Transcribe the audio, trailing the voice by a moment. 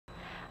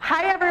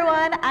Hi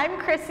everyone, I'm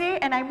Chrissy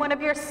and I'm one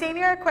of your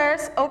senior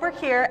aquarists over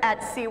here at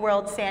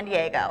SeaWorld San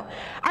Diego.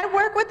 I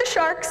work with the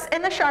sharks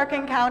in the shark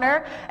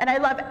encounter and I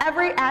love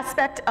every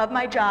aspect of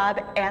my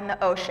job and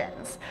the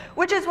oceans,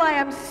 which is why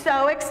I'm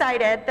so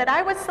excited that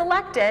I was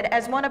selected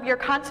as one of your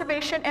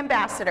conservation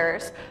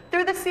ambassadors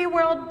through the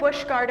SeaWorld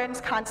Busch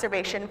Gardens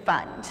Conservation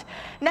Fund.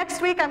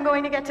 Next week I'm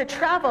going to get to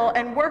travel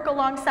and work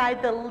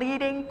alongside the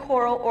leading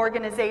coral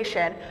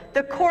organization,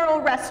 the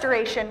Coral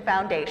Restoration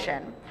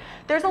Foundation.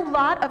 There's a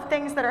lot of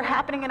things that are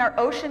happening in our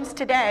oceans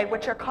today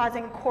which are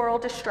causing coral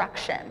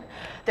destruction.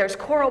 There's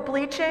coral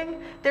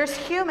bleaching, there's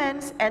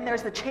humans, and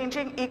there's the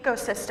changing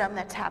ecosystem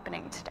that's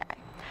happening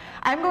today.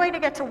 I'm going to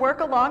get to work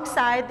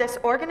alongside this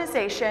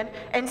organization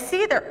and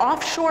see their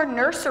offshore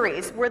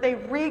nurseries where they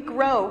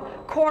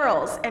regrow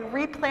corals and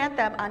replant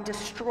them on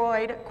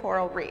destroyed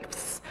coral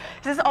reefs.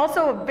 This is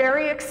also a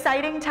very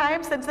exciting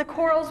time since the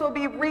corals will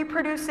be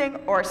reproducing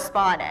or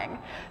spawning.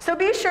 So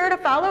be sure to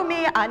follow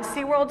me on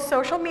SeaWorld's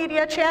social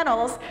media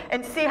channels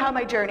and see how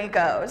my journey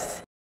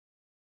goes.